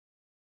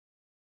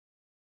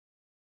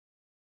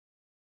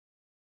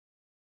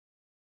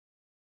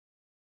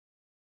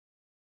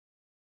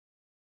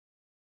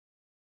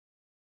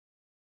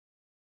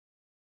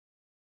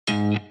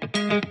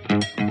All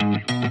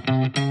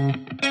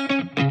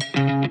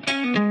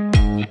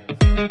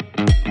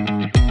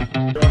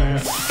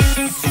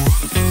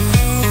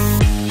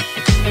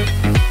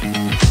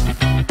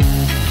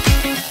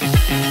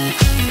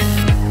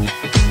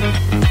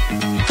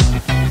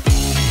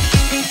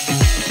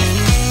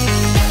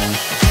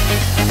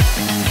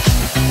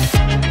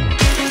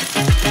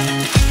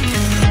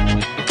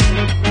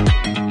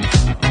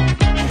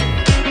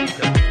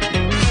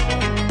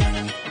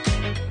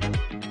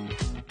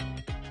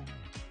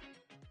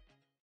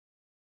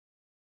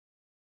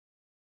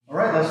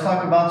right, let's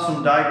talk about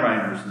some die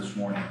grinders this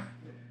morning.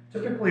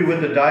 Typically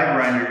with a die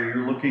grinder,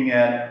 you're looking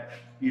at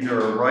either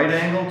a right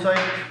angle type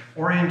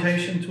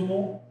orientation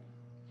tool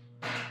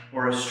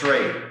or a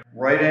straight.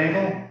 Right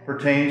angle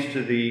pertains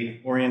to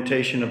the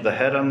orientation of the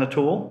head on the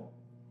tool.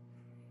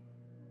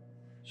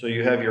 So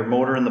you have your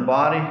motor in the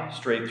body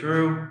straight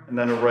through, and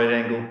then a right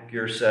angle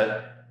gear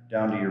set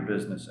down to your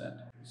business end.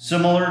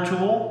 Similar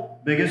tool,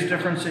 biggest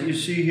difference that you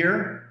see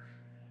here,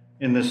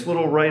 in this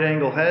little right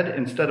angle head,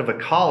 instead of a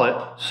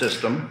collet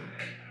system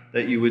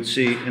that you would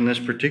see in this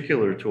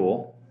particular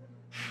tool,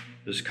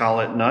 this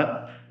collet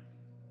nut,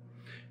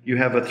 you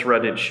have a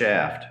threaded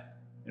shaft,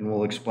 and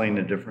we'll explain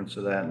the difference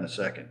of that in a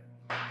second.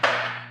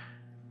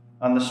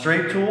 On the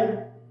straight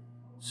tool,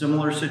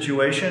 similar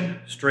situation,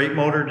 straight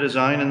motor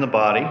design in the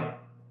body,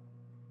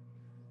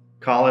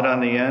 collet on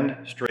the end,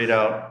 straight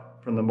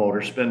out from the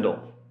motor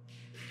spindle.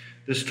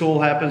 This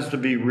tool happens to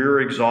be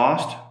rear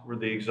exhaust, where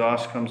the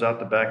exhaust comes out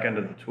the back end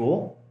of the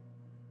tool.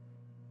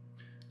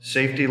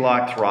 Safety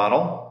lock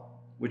throttle,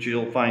 which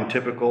you'll find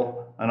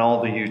typical on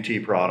all the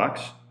UT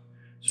products.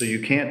 So you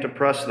can't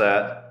depress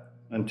that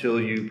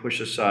until you push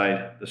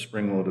aside the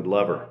spring-loaded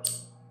lever.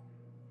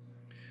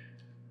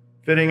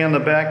 Fitting on the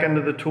back end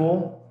of the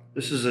tool,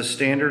 this is a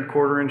standard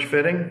 1/4"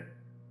 fitting,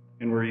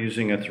 and we're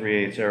using a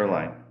 3/8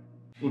 airline.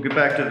 We'll get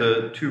back to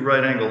the two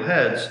right angle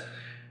heads.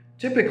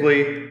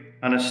 Typically,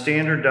 on a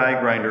standard die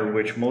grinder,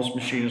 which most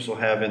machinists will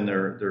have in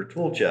their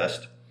tool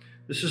chest,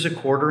 this is a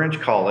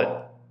 1/4" collet,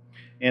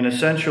 and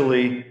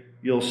essentially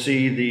you'll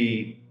see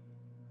the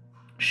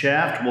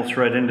shaft will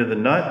thread into the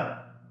nut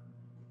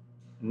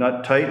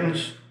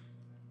tightens,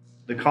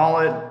 the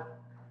collet,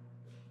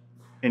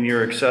 and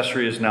your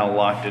accessory is now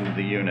locked into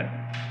the unit.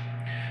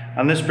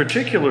 On this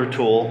particular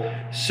tool,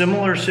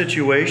 similar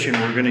situation,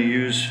 we're going to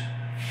use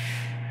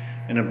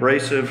an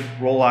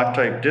abrasive roll-lock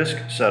type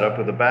disc setup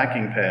with a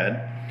backing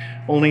pad.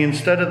 Only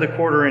instead of the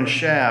 1/4"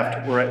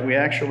 shaft, we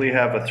actually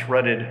have a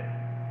threaded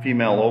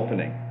female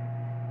opening.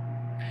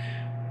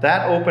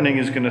 That opening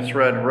is going to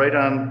thread right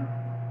on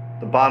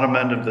the bottom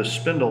end of the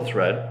spindle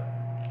thread.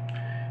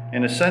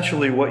 And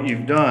essentially what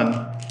you've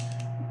done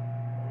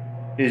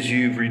is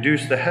you've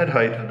reduced the head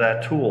height of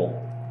that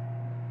tool.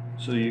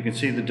 So you can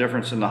see the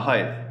difference in the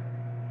height.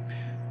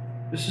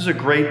 This is a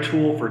great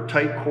tool for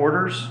tight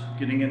quarters,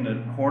 getting into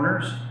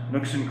corners,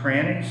 nooks and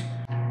crannies.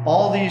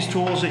 All these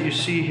tools that you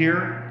see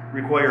here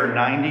require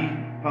 90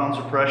 pounds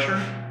of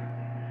pressure,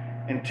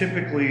 and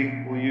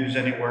typically we'll use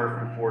anywhere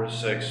from 4 to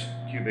 6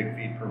 cubic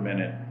feet per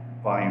minute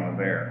volume of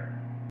air.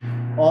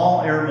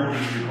 All air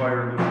motors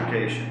require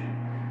lubrication.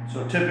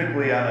 So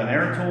typically on an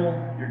air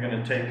tool, you're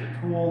going to take the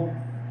tool,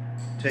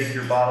 take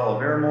your bottle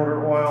of air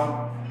motor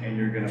oil, and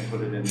you're going to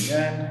put it in the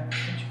end,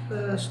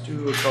 and just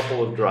do a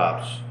couple of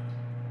drops.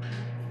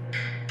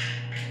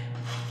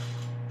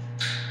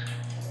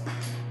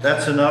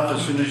 That's enough.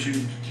 As soon as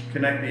you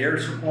connect the air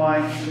supply,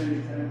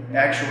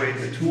 actuate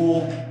the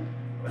tool,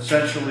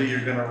 essentially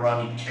you're going to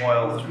run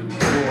oil through the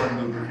tool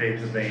and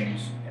lubricate the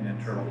vanes and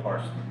internal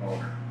parts of the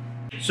motor.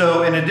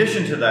 So in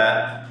addition to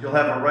that, you'll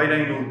have a right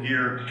angle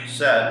gear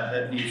set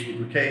that needs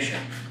lubrication,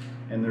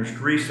 and there's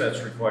grease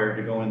that's required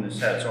to go in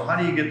this head. So how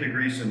do you get the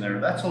grease in there?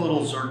 That's a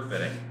little Zerk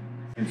fitting.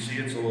 You can see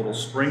it's a little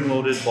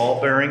spring-loaded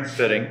ball bearing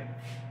fitting,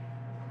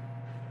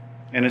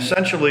 and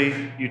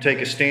essentially you take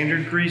a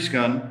standard grease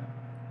gun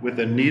with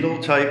a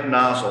needle type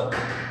nozzle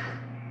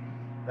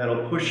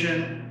that'll push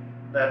in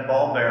that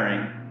ball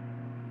bearing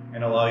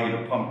and allow you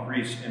to pump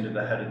grease into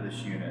the head of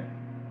this unit.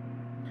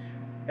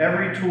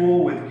 Every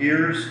tool with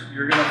gears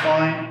you're going to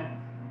find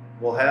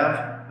will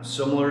have a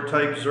similar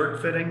type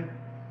Zerk fitting,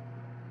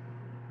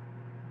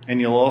 and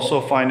you'll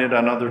also find it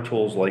on other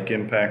tools like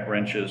impact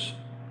wrenches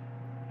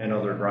and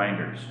other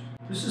grinders.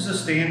 This is a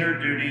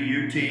standard duty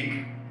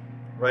UT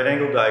right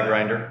angle die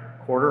grinder,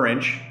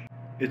 1/4".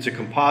 It's a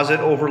composite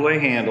overlay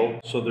handle,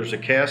 so there's a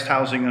cast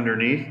housing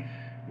underneath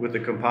with a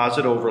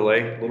composite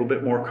overlay, a little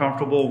bit more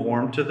comfortable,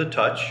 warm to the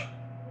touch.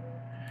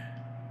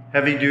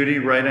 Heavy duty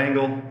right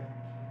angle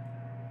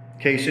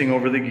casing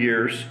over the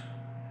gears,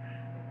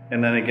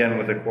 and then again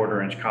with a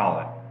 1/4"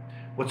 collet.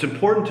 What's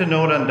important to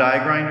note on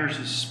die grinders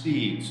is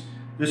speeds.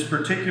 This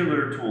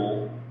particular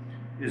tool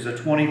is a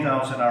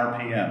 20,000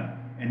 RPM,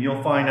 and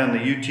you'll find on the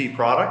UT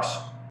products,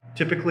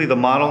 typically the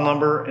model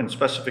number and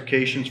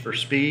specifications for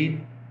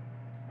speed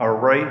are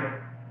right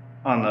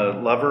on the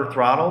lever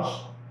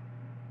throttles,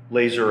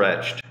 laser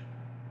etched.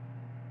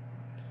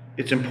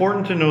 It's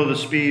important to know the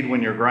speed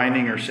when you're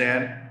grinding or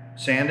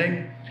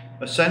sanding.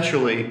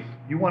 Essentially,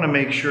 you want to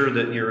make sure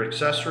that your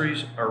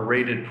accessories are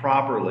rated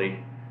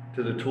properly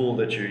to the tool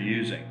that you're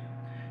using.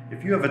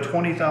 If you have a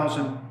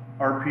 20,000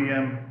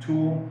 RPM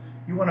tool,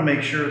 you want to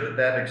make sure that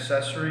that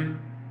accessory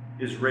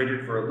is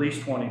rated for at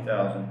least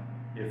 20,000,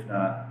 if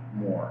not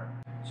more.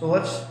 So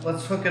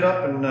let's hook it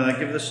up and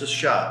give this a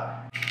shot.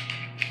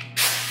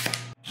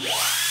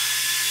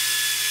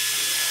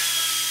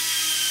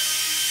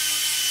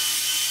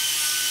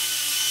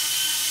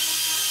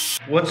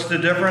 What's the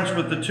difference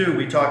with the two?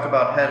 We talked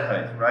about head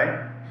height,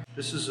 right?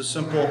 This is a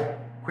simple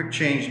quick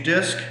change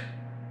disc.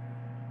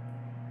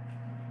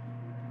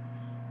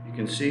 You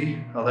can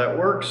see how that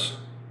works.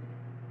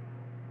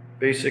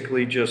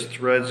 Basically just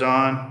threads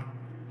on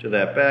to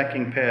that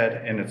backing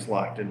pad and it's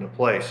locked into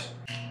place.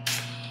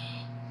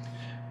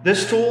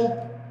 This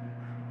tool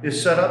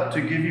is set up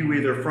to give you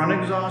either front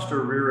exhaust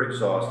or rear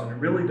exhaust, and it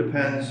really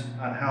depends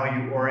on how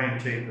you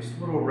orientate this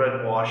little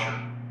red washer.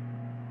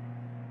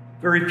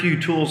 Very few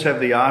tools have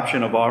the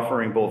option of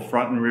offering both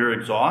front and rear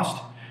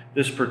exhaust.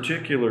 This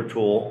particular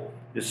tool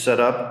is set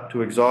up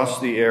to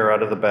exhaust the air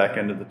out of the back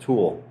end of the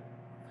tool.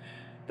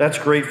 That's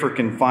great for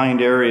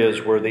confined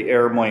areas where the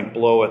air might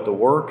blow at the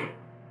work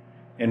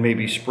and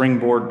maybe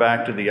springboard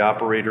back to the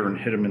operator and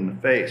hit him in the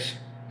face.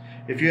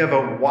 If you have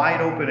a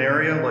wide open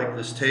area like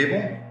this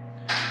table,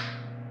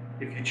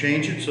 if you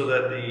change it so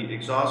that the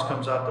exhaust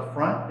comes out the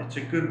front, it's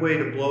a good way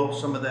to blow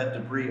some of that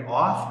debris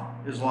off,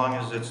 as long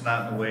as it's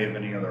not in the way of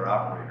any other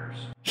operators.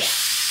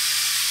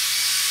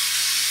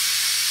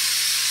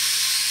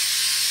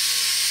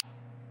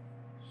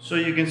 So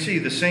you can see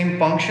the same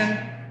function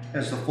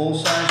as the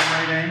full-size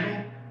right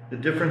angle. The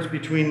difference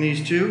between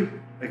these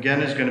two,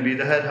 again, is going to be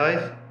the head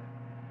height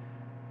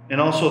and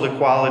also the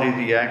quality of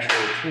the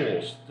actual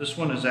tools. This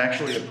one is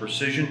actually a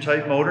precision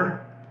type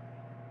motor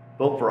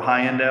built for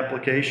high-end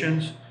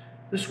applications.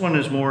 This one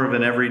is more of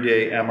an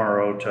everyday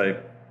MRO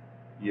type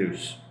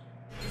use.